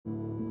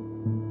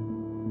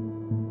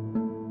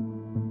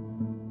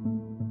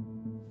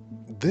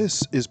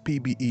This is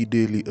PBE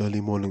Daily Early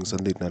Mornings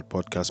and Late Night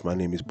Podcast. My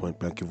name is Point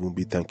Blank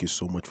Ivumbi. Thank you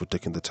so much for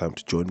taking the time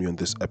to join me on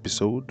this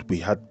episode. We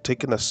had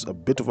taken us a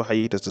bit of a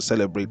hiatus to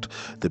celebrate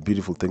the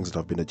beautiful things that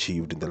have been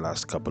achieved in the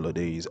last couple of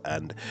days,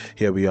 and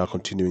here we are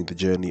continuing the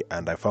journey.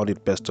 And I found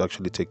it best to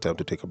actually take time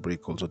to take a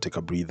break, also take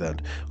a breather,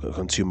 and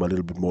consume a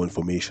little bit more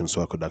information,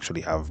 so I could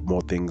actually have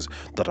more things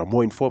that are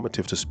more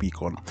informative to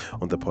speak on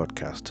the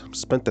podcast.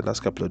 Spent the last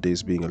couple of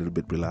days being a little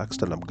bit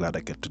relaxed, and I'm glad I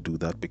get to do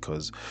that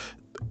because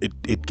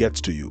it gets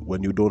to you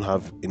when you don't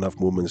have enough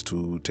moments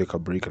to take a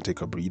break and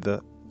take a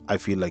breather. I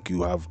feel like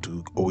you have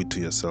to owe it to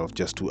yourself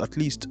just to at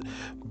least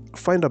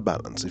find a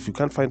balance. If you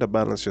can't find a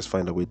balance, just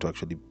find a way to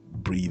actually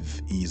breathe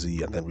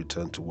easy and then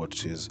return to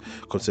what is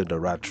considered a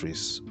rat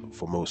race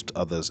for most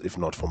others, if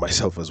not for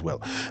myself as well.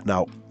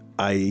 Now,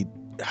 I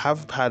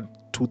have had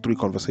 2-3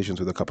 conversations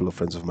with a couple of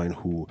friends of mine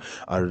who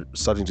are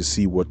starting to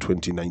see what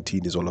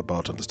 2019 is all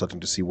about, and they're starting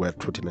to see where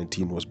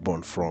 2019 was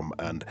born from.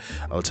 And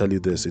I'll tell you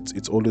this,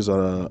 it's always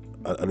an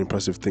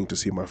impressive thing to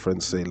see my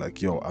friends say,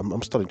 like, yo,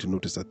 I'm starting to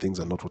notice that things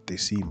are not what they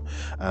seem.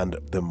 And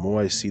the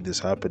more I see this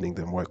happening,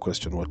 the more I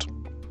question what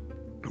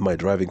my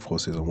driving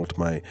forces and what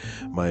my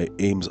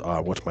aims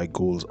are, what my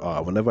goals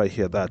are. Whenever I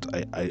hear that,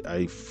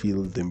 I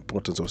feel the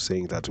importance of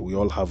saying that we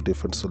all have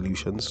different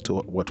solutions to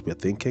what we're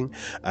thinking,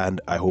 and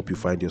I hope you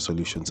find your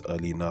solutions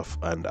early enough,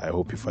 and I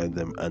hope you find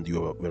them and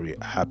you're very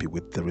happy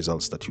with the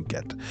results that you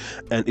get.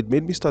 And it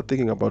made me start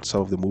thinking about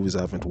some of the movies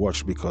I haven't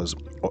watched, because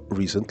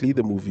recently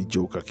the movie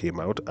Joker came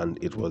out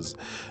and it was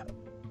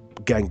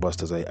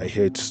gangbusters. I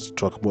hear it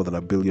struck more than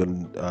 $1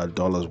 billion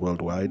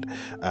worldwide,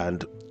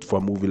 and for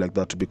a movie like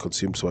that to be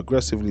consumed so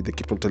aggressively, they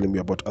keep on telling me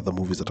about other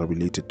movies that are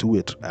related to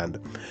it. And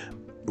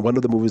one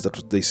of the movies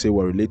that they say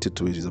were related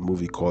to it is a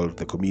movie called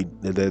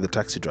the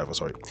Taxi Driver.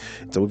 Sorry,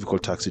 it's a movie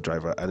called Taxi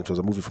Driver, and it was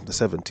a movie from the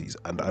 70s.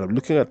 And I'm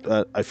looking at,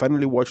 I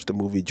finally watched the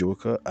movie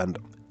Joker, and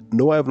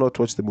no, I have not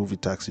watched the movie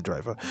Taxi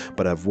Driver,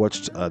 but I've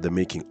watched the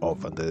making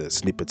of and the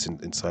snippets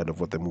inside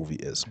of what the movie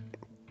is.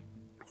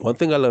 One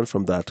thing I learned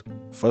from that,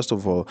 first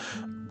of all,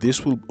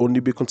 this will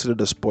only be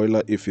considered a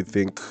spoiler if you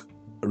think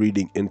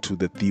reading into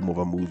the theme of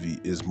a movie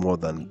is more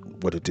than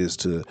what it is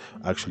to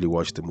actually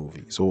watch the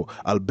movie. So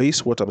I'll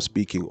base what I'm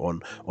speaking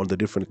on the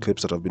different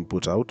clips that have been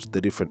put out,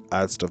 the different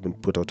ads that have been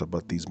put out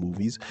about these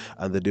movies,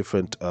 and the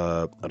different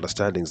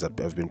understandings that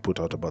have been put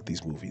out about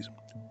these movies.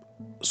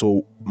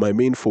 So my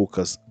main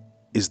focus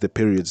is the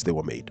periods they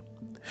were made.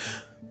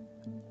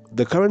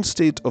 The current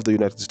state of the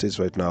United States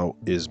right now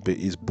is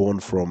born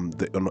from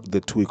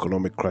the two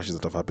economic crashes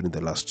that have happened in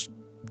the last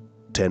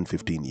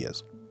 10-15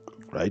 years,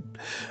 right?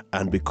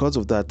 And because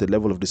of that, the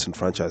level of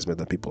disenfranchisement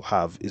that people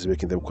have is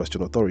making them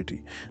question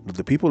authority. Now,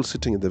 the people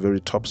sitting in the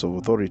very tops of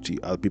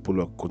authority are people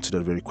who are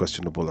considered very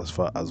questionable as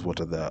far as what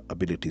are their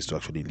abilities to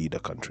actually lead a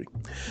country.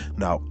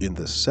 Now, in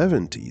the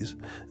 70s,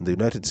 in the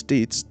United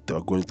States, they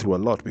were going through a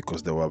lot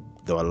because there were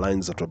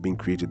lines that were being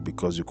created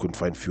because you couldn't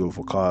find fuel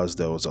for cars.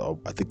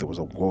 I think there was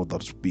a war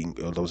that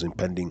was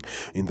impending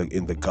in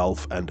the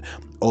Gulf, and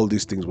all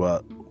these things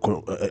were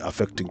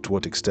affecting to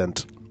what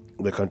extent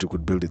the country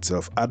could build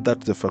itself. Add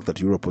that to the fact that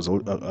Europe was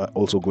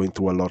also going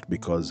through a lot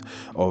because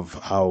of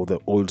how the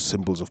old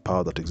symbols of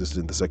power that existed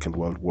in the Second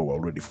World War were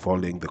already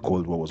falling. The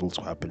Cold War was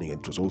also happening and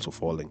it was also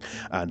falling,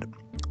 and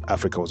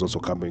Africa was also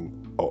coming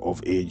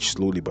of age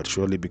slowly but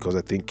surely, because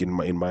I think by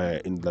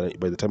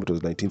the time it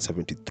was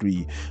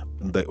 1973,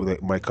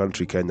 my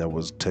country Kenya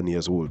was 10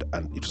 years old,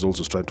 and it was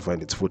also trying to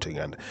find its footing.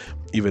 And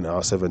even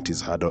our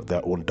 70s had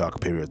their own dark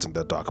periods and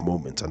their dark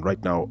moments. And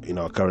right now, in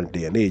our current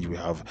day and age, we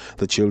have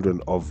the children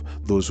of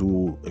those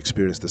who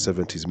experienced the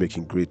 70s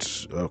making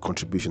great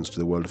contributions to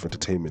the world of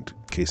entertainment.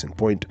 Case in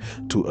point,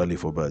 Too Early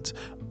for Birds.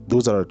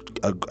 Those are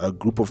a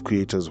group of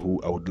creators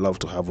who I would love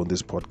to have on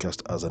this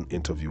podcast as an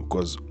interview,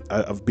 because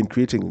I've been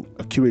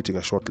curating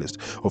a short list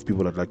of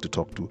people I'd like to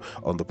talk to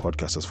on the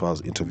podcast as far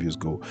as interviews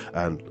go,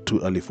 and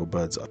Too Early for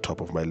Birds are top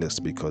of my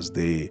list because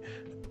they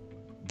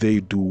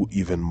do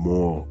even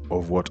more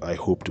of what I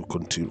hope to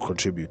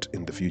contribute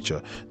in the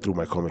future through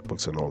my comic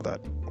books and all that.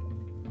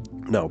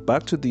 Now,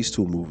 back to these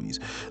two movies.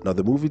 Now,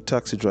 the movie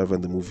Taxi Driver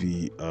and the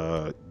movie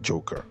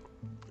Joker.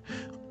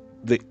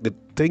 The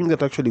thing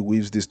that actually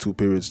weaves these two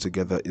periods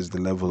together is the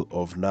level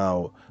of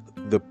now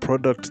the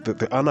product that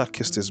the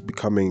anarchist is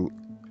becoming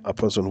a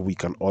person who we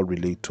can all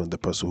relate to, and the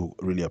person who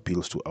really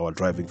appeals to our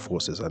driving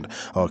forces and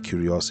our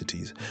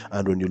curiosities.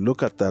 And when you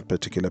look at that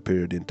particular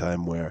period in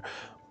time where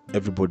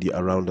everybody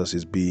around us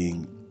is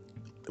being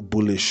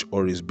bullish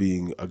or is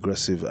being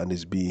aggressive and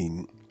is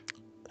being,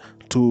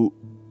 to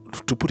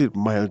put it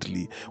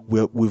mildly,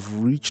 we've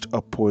reached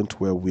a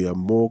point where we are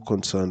more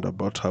concerned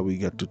about how we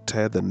get to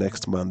tear the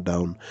next man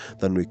down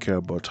than we care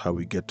about how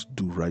we get to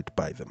do right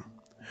by them.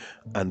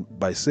 And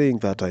by saying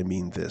that, I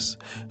mean this.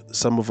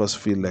 Some of us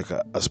feel like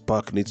a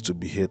spark needs to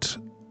be hit,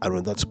 and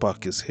when that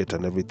spark is hit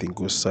and everything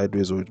goes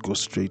sideways or it goes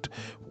straight,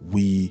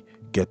 we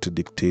get to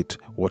dictate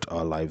what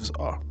our lives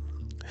are.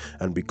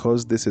 And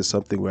because this is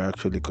something we're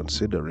actually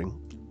considering,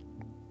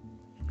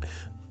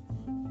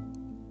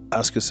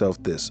 ask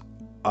yourself this: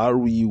 are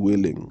we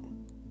willing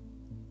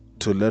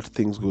to let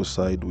things go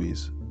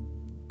sideways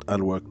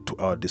and work to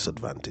our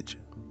disadvantage?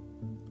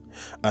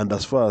 And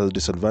as far as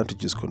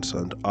disadvantage is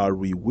concerned, are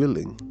we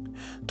willing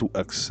to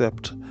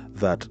accept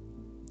that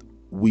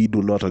we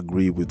do not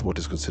agree with what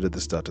is considered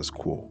the status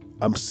quo?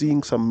 I'm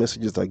seeing some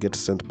messages that get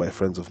sent by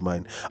friends of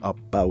mine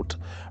about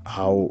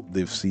how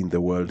they've seen the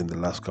world in the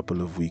last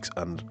couple of weeks,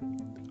 and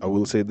I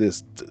will say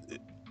this,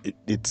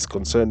 it's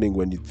concerning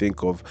when you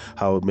think of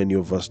how many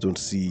of us don't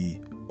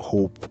see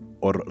hope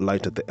or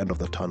light at the end of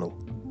the tunnel,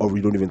 or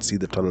we don't even see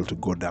the tunnel to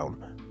go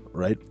down,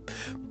 right?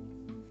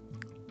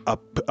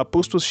 A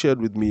post was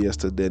shared with me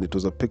yesterday, and it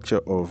was a picture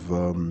of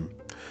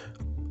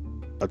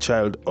a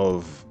child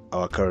of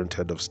our current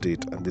head of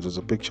state, and it was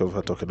a picture of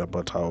her talking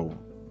about how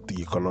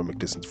the economic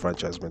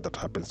disenfranchisement that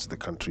happens to the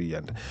country,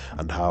 and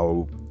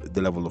how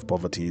the level of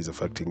poverty is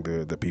affecting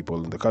the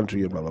people in the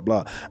country, and blah blah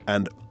blah.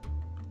 And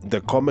the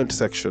comment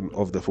section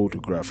of the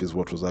photograph is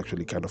what was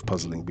actually kind of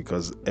puzzling,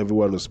 because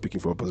everyone was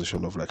speaking from a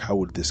position of like, how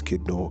would this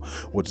kid know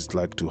what it's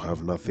like to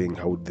have nothing?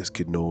 How would this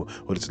kid know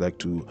what it's like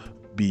to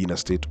be in a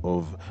state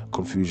of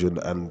confusion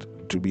and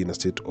to be in a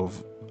state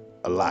of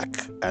a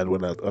lack? And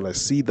when I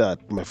see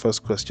that, my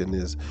first question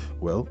is,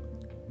 well,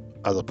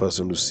 as a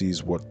person who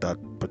sees what that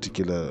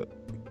particular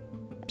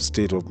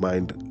state of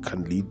mind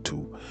can lead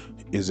to,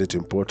 is it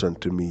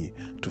important to me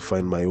to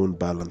find my own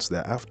balance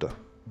thereafter?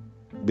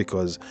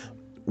 Because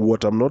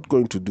what I'm not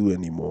going to do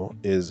anymore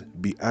is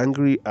be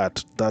angry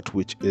at that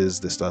which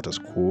is the status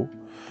quo,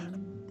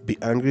 be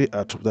angry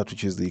at that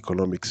which is the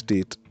economic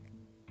state,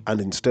 and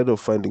instead of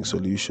finding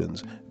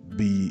solutions,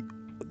 be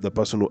the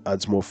person who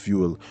adds more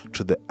fuel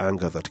to the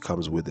anger that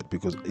comes with it,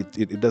 because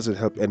it doesn't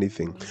help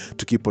anything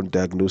to keep on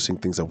diagnosing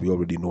things that we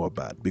already know are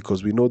bad,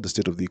 because we know the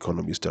state of the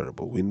economy is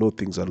terrible. We know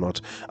things are not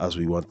as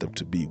we want them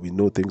to be. We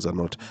know things are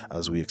not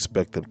as we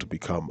expect them to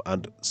become.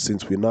 And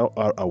since we now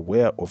are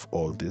aware of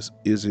all this,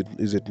 is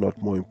it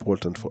not more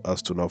important for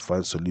us to now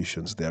find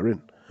solutions therein?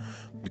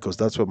 Because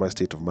that's where my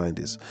state of mind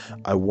is.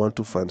 I want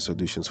to find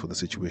solutions for the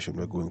situation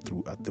we're going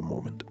through at the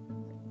moment.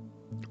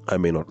 I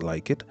may not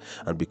like it,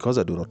 and because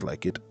I do not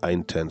like it, I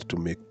intend to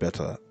make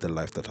better the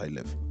life that I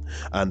live.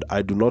 And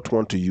I do not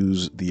want to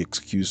use the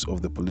excuse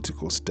of the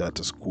political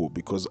status quo,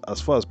 because as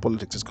far as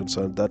politics is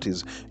concerned, that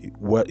is,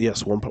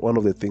 yes, one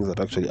of the things that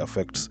actually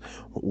affects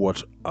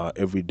what our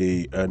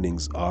everyday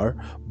earnings are,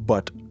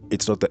 but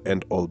it's not the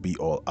end all be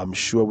all. I'm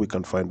sure we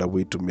can find a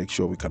way to make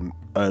sure we can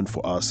earn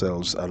for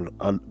ourselves and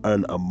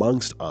earn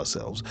amongst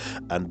ourselves,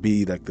 and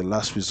be like the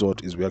last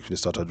resort is we actually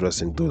start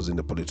addressing those in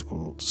the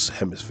political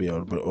hemisphere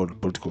or the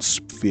political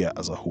sphere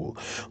as a whole.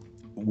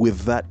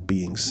 With that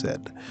being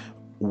said,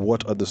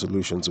 what are the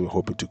solutions we're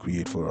hoping to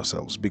create for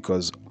ourselves?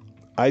 Because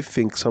I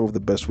think some of the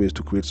best ways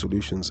to create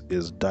solutions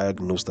is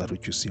diagnose that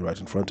which you see right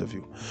in front of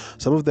you.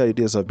 Some of the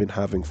ideas I've been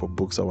having for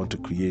books I want to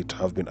create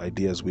have been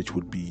ideas which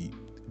would be,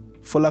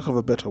 for lack of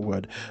a better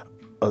word,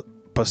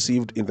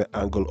 perceived in the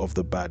angle of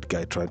the bad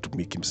guy trying to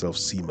make himself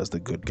seem as the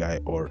good guy,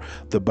 or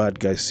the bad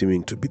guy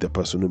seeming to be the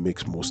person who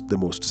makes the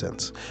most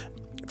sense.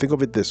 Think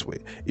of it this way.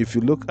 If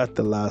you look at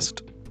the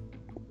last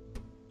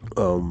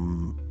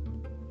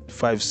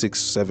 5, 6,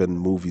 7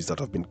 movies that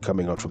have been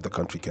coming out from the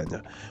country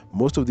Kenya,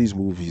 most of these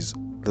movies,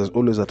 there's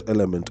always that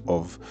element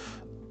of,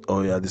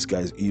 oh yeah, this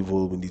guy's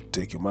evil, we need to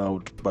take him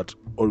out, but,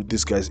 or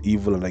this guy's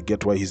evil and I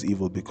get why he's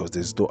evil because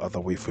there's no other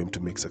way for him to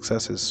make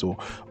successes. So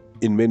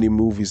in many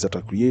movies that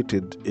are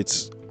created,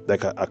 it's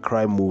like a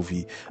crime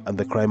movie, and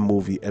the crime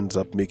movie ends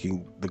up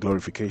making the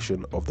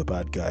glorification of the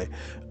bad guy,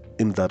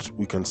 in that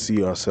we can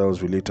see ourselves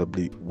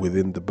relatably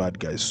within the bad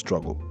guy's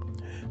struggle.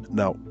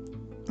 Now,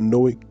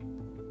 knowing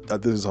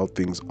that this is how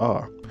things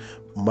are,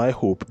 my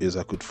hope is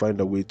I could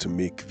find a way to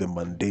make the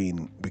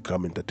mundane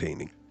become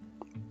entertaining.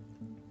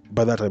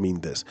 By that I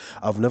mean this: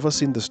 I've never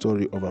seen the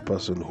story of a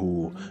person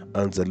who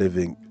earns a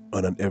living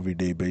on an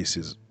everyday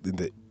basis in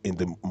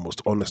the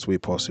most honest way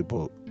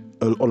possible,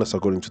 honest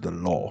according to the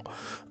law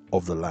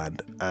of the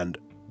land, and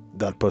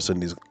that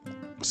person is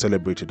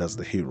celebrated as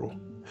the hero.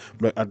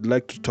 But I'd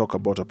like to talk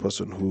about a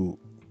person who,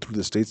 through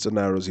the state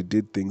scenarios, he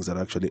did things that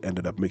actually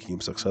ended up making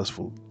him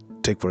successful.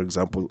 Take, for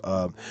example,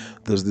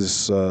 there's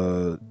this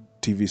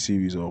TV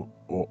series or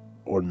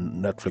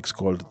Netflix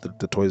called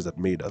the Toys That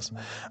Made Us,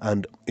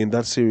 and in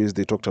that series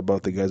they talked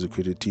about the guys who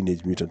created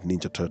Teenage Mutant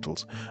Ninja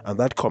Turtles, and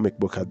that comic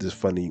book had this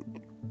funny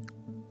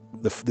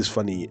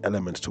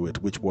element to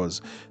it, which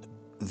was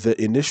the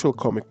initial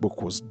comic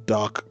book was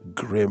dark,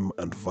 grim,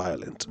 and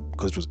violent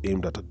because it was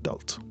aimed at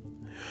adults.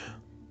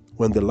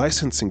 When the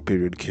licensing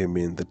period came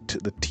in, the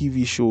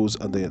TV shows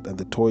and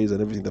the toys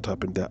and everything that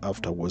happened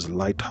thereafter was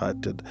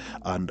light-hearted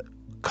and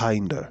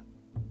kinder.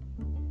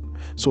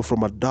 So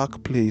from a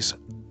dark place,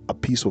 a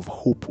piece of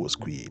hope was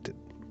created.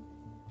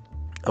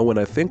 And when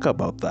I think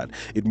about that,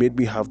 it made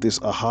me have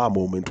this aha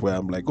moment where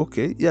I'm like,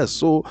 okay, yes,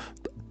 so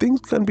things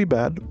can be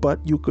bad, but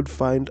you could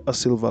find a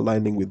silver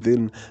lining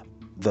within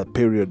the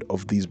period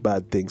of these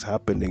bad things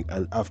happening,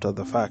 and after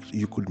the fact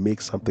you could make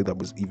something that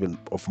was even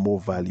of more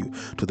value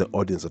to the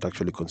audience that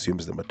actually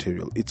consumes the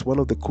material. It's one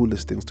of the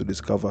coolest things to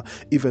discover,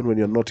 even when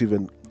you're not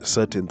even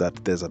certain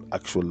that there's an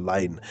actual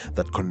line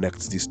that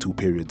connects these two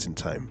periods in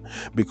time.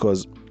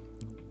 Because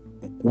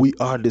we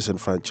are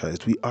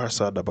disenfranchised. We are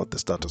sad about the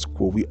status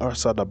quo. We are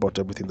sad about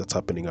everything that's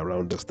happening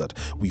around us that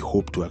we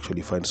hope to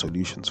actually find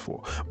solutions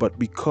for. But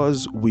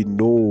because we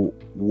know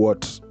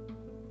what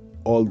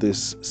all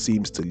this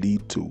seems to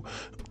lead to,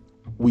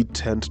 we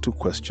tend to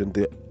question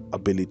their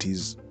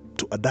abilities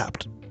to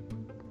adapt.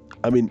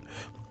 I mean,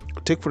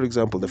 take for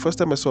example, the first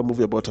time I saw a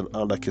movie about an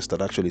anarchist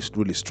that actually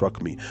really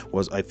struck me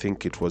was, I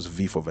think it was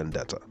V for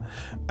Vendetta.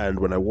 And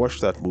when I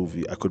watched that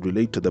movie, I could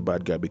relate to the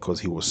bad guy because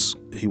he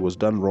was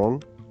done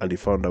wrong, and he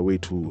found a way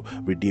to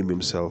redeem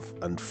himself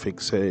and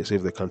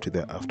save the country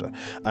thereafter.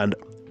 And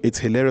it's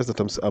hilarious that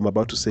I'm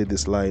about to say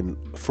this line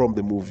from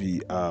the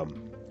movie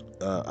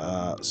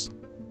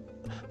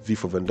V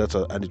for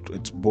Vendetta, and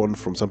it's born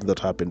from something that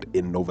happened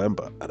in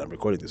November, and I'm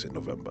recording this in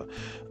November.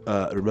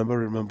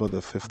 Remember the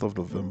 5th of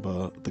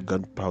November, the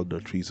gunpowder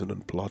treason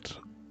and plot.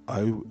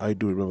 I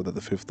do remember that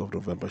the 5th of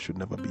November should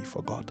never be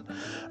forgot.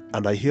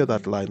 And I hear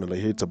that line, and I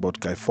hear it's about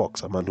Guy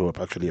Fawkes, a man who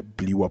actually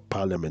blew up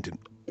Parliament.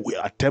 We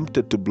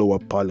attempted to blow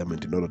up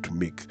Parliament in order to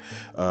make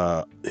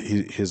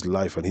his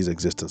life and his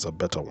existence a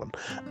better one.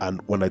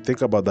 And when I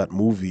think about that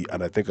movie,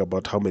 and I think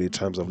about how many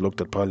times I've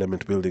looked at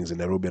Parliament buildings in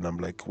Nairobi, and I'm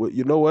like, well,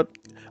 you know what?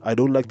 I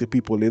don't like the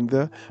people in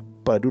there,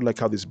 but I do like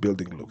how this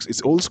building looks.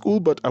 It's old school,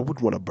 but I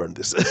wouldn't want to burn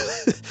this.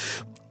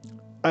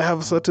 I have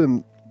a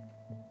certain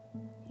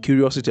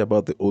curiosity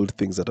about the old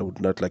things that I would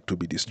not like to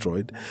be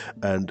destroyed,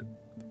 and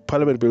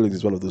Parliament building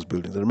is one of those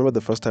buildings. I remember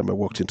the first time I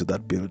walked into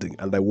that building,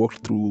 and I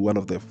walked through one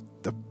of the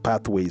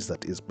pathways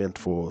that is meant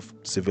for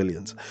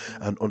civilians,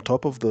 and on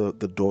top of the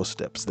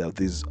doorsteps there are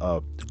these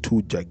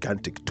two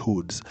gigantic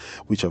toads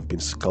which have been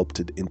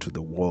sculpted into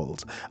the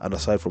walls. And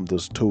aside from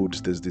those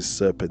toads, there's these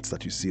serpents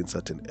that you see in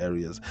certain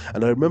areas.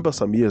 And I remember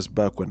some years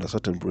back when a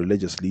certain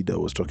religious leader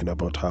was talking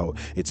about how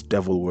it's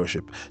devil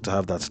worship to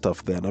have that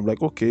stuff there, and I'm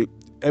like, okay,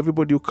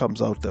 everybody who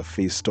comes out their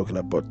face talking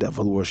about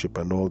devil worship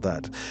and all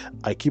that,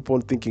 I keep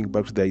on thinking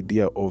back to the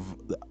idea of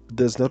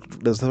there's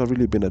never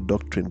really been a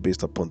doctrine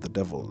based upon the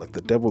devil. Like,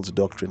 the devil's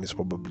doctrine is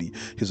probably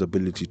his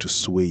ability to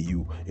sway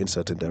you in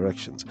certain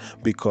directions.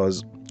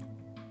 Because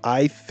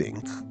I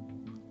think,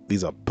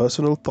 these are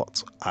personal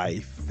thoughts, I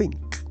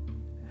think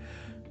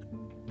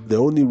the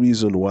only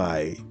reason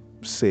why,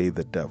 say,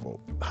 the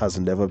devil has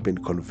never been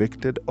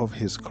convicted of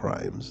his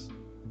crimes,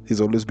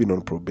 he's always been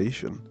on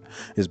probation,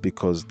 is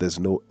because there's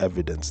no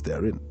evidence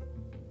therein.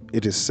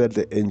 It is said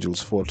the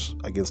angels fought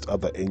against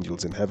other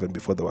angels in heaven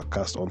before they were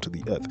cast onto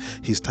the earth.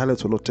 His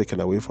talents were not taken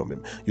away from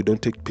him. You don't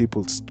take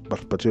people's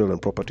material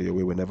and property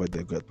away whenever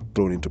they get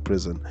thrown into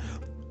prison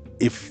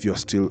if you're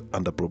still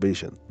under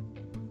probation.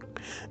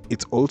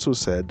 It's also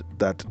said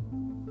that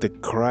the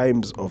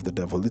crimes of the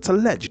devil, it's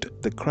alleged,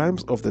 the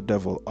crimes of the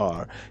devil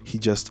are, he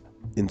just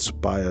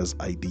inspires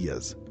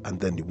ideas and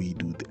then we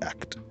do the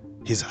act.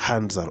 His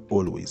hands are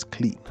always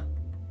clean.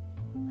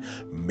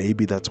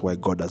 Maybe that's why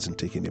God hasn't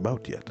taken him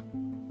out yet.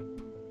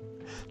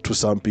 To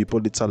some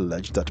people, it's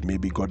alleged that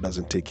maybe God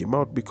doesn't take him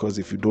out because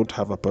if you don't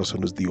have a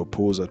person who's the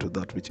opposer to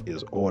that which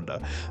is order,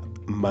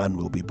 man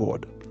will be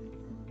bored.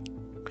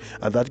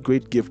 And that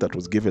great gift that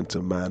was given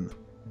to man,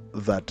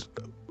 that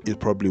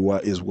it probably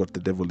is what the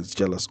devil is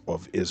jealous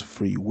of, is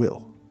free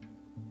will.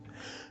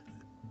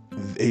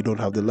 They don't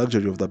have the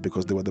luxury of that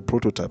because they were the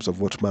prototypes of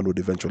what man would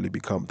eventually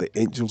become. The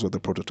angels were the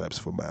prototypes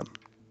for man.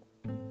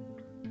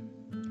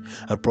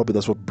 And probably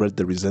that's what bred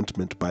the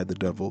resentment by the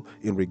devil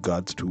in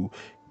regards to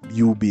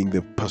you being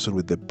the person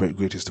with the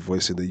greatest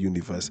voice in the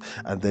universe,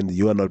 and then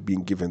you are not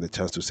being given the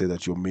chance to say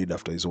that you're made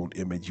after his own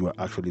image. You are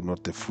actually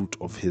not the fruit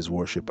of his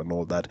worship and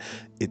all that.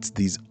 It's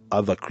these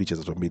other creatures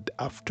that are made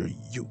after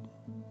you.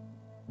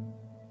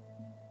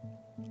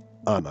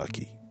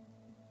 Anarchy.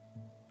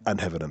 And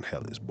heaven and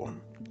hell is born.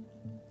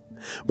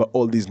 But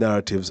all these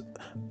narratives,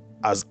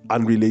 as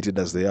unrelated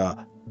as they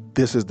are,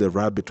 this is the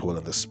rabbit hole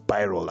and the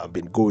spiral I've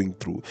been going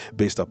through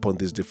based upon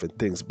these different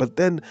things. But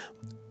then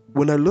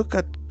when I look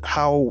at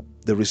how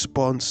the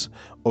response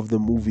of the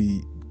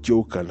movie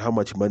Joker and how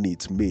much money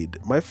it's made,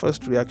 my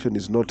first reaction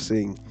is not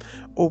saying,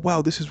 oh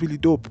wow, this is really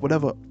dope,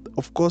 whatever.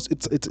 Of course,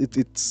 it's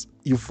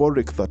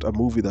euphoric that a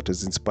movie that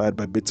is inspired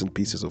by bits and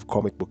pieces of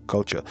comic book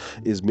culture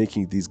is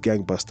making these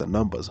gangbuster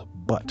numbers.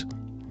 But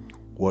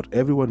what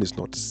everyone is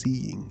not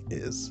seeing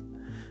is,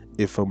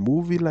 if a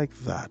movie like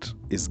that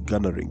is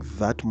garnering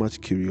that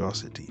much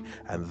curiosity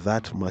and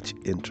that much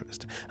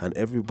interest, and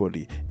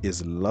everybody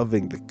is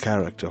loving the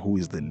character who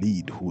is the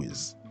lead, who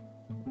is,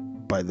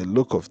 by the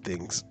look of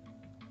things,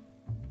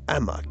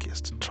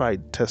 anarchist,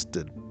 tried,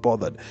 tested,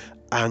 bothered,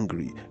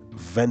 angry,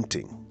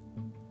 venting,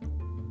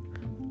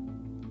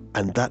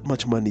 and that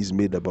much money is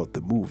made about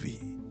the movie,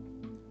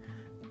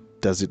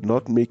 does it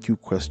not make you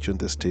question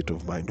the state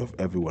of mind of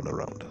everyone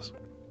around us?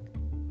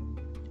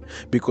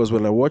 Because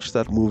when I watched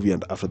that movie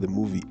and after the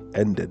movie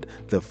ended,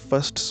 the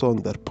first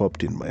song that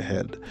popped in my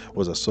head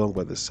was a song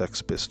by the Sex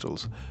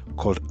Pistols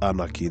called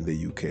Anarchy in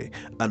the UK.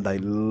 And I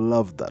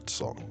loved that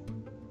song.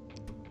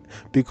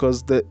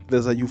 Because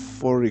there's a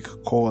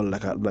euphoric call,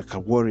 like a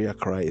warrior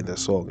cry in the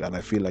song, and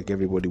I feel like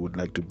everybody would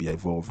like to be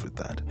involved with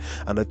that.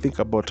 And I think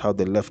about how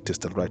the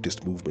leftist and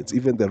rightist movements,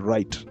 even the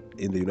right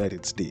in the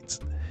United States,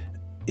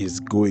 is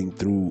going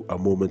through a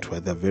moment where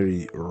they're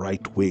very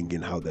right wing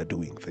in how they're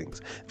doing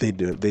things.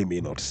 They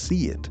may not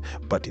see it,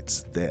 but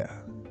it's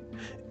there.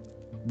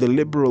 The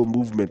liberal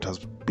movement has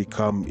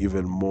become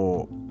even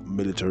more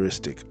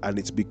militaristic, and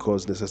it's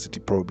because necessity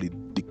probably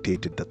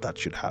dictated that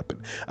should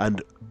happen.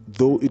 And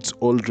though it's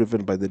all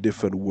driven by the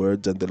different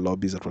words and the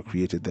lobbies that were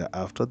created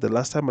thereafter, the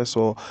last time I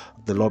saw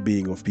the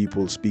lobbying of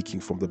people speaking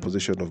from the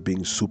position of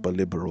being super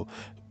liberal,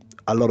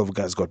 a lot of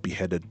guys got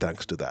beheaded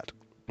thanks to that.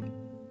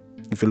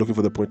 If you're looking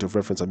for the point of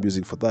reference I'm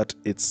using for that,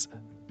 it's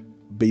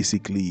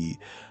basically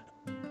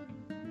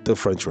the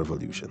French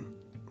Revolution.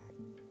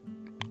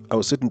 I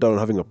was sitting down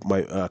having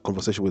my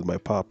conversation with my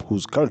pap,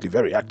 who's currently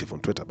very active on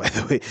Twitter, by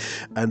the way,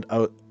 and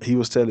he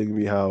was telling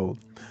me how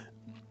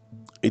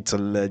it's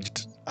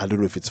alleged, I don't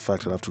know if it's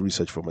fact, I'll have to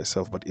research for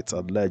myself, but it's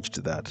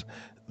alleged that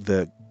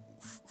the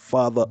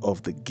father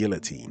of the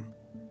guillotine,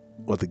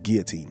 or the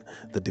guillotine,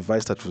 the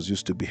device that was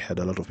used to behead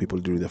a lot of people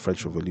during the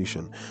French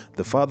Revolution,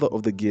 the father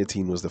of the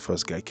guillotine was the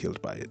first guy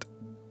killed by it.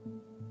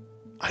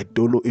 I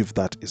don't know if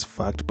that is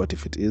fact, but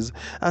if it is,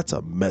 that's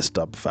a messed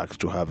up fact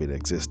to have in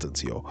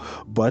existence, yo.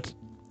 But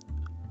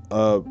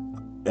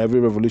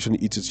every revolution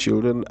eats its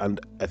children, and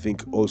I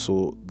think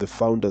also the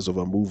founders of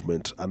a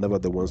movement are never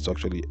the ones to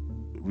actually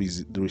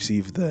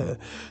receive the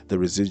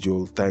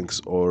residual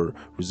thanks or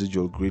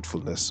residual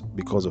gratefulness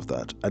because of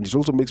that. And it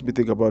also makes me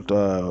think about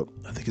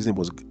I think his name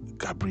was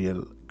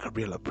Gabriela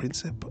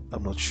Princip,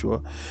 I'm not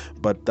sure,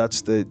 but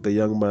that's the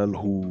young man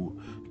who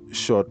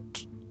shot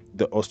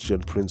the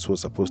Austrian prince who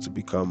was supposed to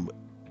become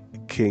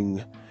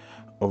king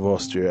of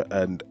Austria,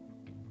 and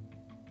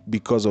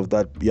because of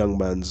that young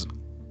man's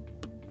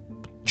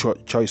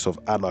choice of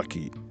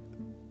anarchy,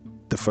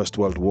 the First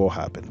World War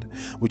happened,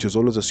 which was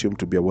always assumed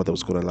to be a war that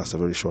was going to last a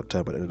very short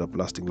time, but ended up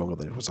lasting longer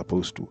than it was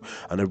supposed to,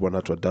 and everyone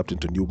had to adapt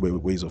into new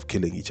ways of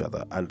killing each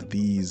other. And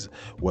these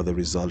were the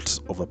results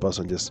of a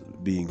person just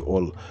being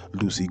all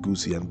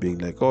loosey-goosey and being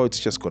like, oh,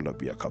 it's just going to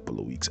be a couple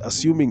of weeks.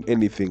 Assuming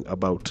anything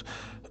about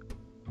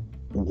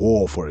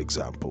war, for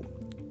example,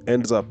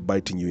 ends up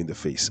biting you in the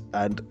face,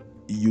 and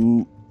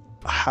you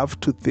have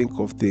to think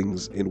of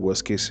things in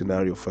worst case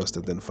scenario first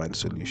and then find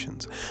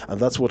solutions. And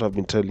that's what I've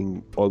been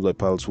telling all my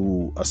pals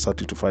who are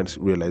starting to find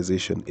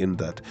realization in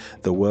that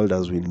the world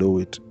as we know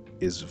it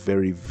is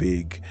very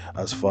vague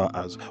as far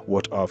as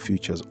what our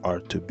futures are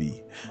to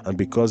be. And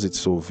because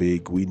it's so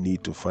vague, we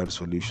need to find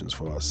solutions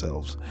for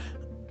ourselves.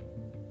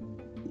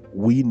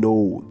 We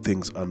know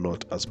things are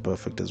not as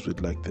perfect as we'd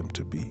like them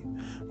to be,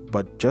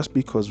 but just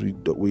because we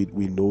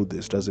know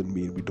this doesn't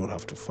mean we don't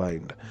have to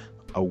find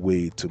a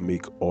way to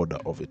make order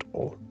of it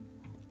all.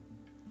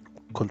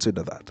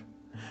 Consider that.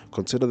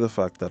 Consider the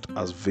fact that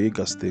as vague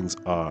as things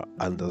are,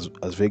 and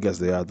as vague as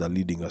they are, they're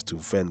leading us to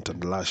vent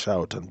and lash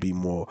out and be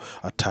more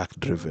attack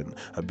driven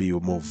and be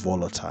more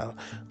volatile.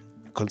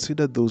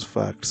 Consider those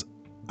facts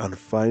and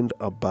find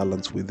a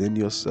balance within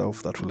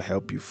yourself that will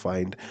help you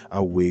find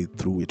a way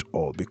through it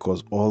all,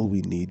 because all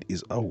we need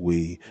is a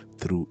way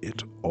through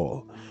it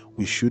all.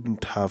 We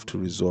shouldn't have to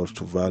resort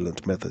to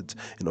violent methods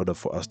in order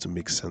for us to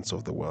make sense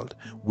of the world.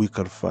 We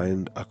can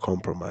find a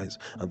compromise,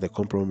 and the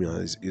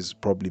compromise is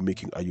probably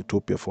making a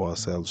utopia for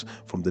ourselves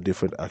from the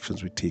different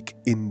actions we take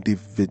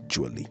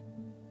individually.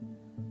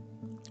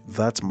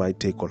 That's my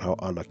take on how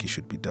anarchy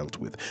should be dealt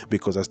with,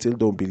 because I still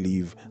don't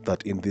believe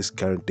that in this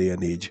current day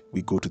and age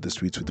we go to the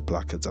streets with the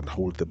placards and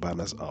hold the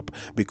banners up,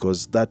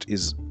 because that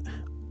is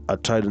a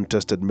tried and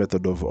tested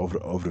method of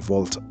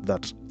revolt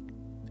that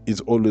is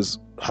always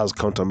has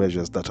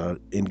countermeasures that are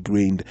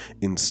ingrained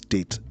in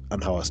state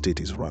and how our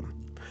state is run.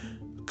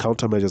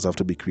 Countermeasures have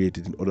to be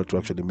created in order to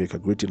actually make a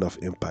great enough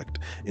impact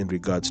in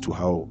regards to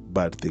how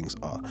bad things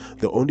are.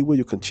 The only way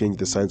you can change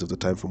the signs of the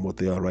time from what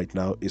they are right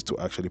now is to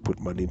actually put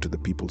money into the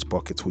people's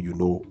pockets who you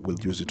know will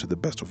use it to the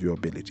best of your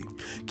ability.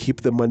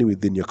 Keep the money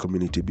within your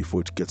community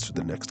before it gets to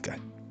the next guy.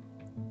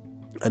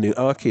 And in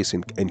our case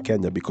in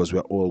Kenya, because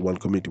we're all one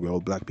community, we're all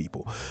black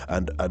people,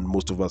 and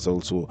most of us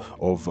also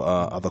of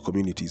other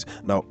communities.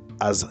 Now,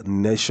 as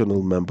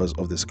national members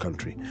of this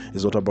country,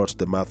 it's not about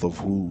the math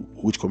of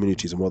which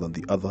community is more than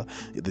the other.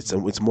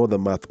 It's more the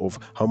math of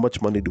how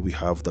much money do we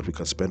have that we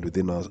can spend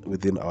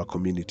within our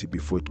community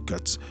before it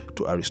gets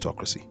to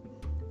aristocracy.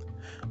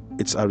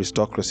 It's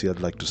aristocracy I'd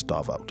like to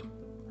starve out.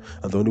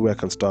 And the only way I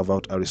can starve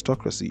out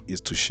aristocracy is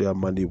to share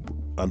money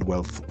and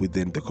wealth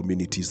within the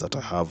communities that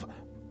I have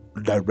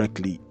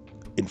directly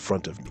in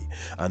front of me.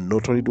 And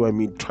not only do I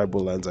mean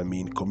tribal lands, I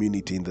mean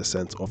community in the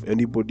sense of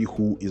anybody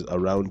who is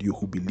around you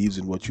who believes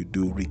in what you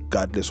do,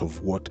 regardless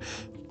of what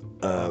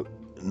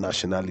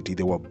nationality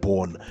they were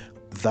born.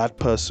 That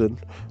person,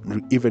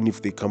 even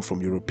if they come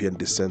from European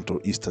descent or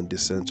Eastern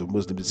descent or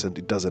Muslim descent,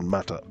 it doesn't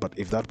matter. But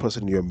if that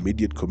person in your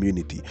immediate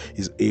community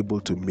is able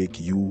to make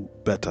you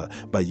better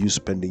by you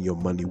spending your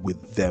money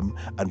with them,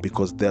 and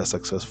because they're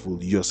successful,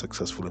 you're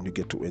successful, and you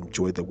get to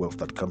enjoy the wealth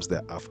that comes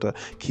thereafter,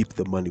 keep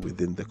the money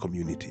within the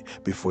community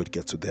before it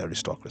gets to the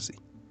aristocracy.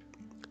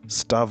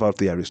 Starve out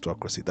the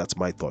aristocracy. That's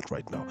my thought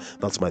right now.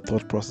 That's my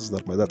thought process.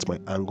 That's my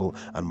angle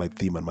and my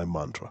theme and my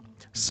mantra.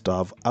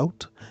 Starve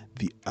out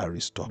the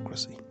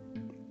aristocracy.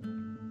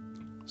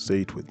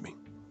 Say it with me.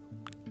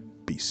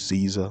 Be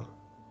Caesar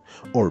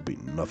or be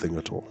nothing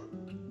at all.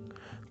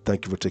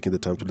 Thank you for taking the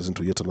time to listen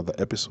to yet another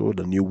episode.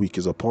 A new week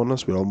is upon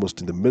us. We're almost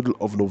in the middle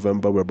of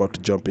November. We're about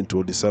to jump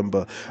into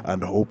December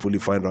and hopefully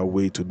find our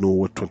way to know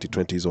what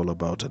 2020 is all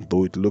about. And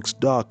though it looks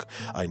dark,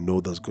 I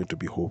know there's going to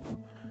be hope.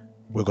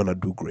 We're going to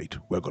do great.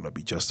 We're going to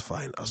be just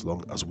fine as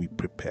long as we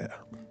prepare.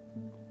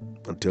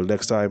 Until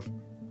next time,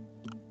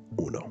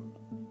 uno.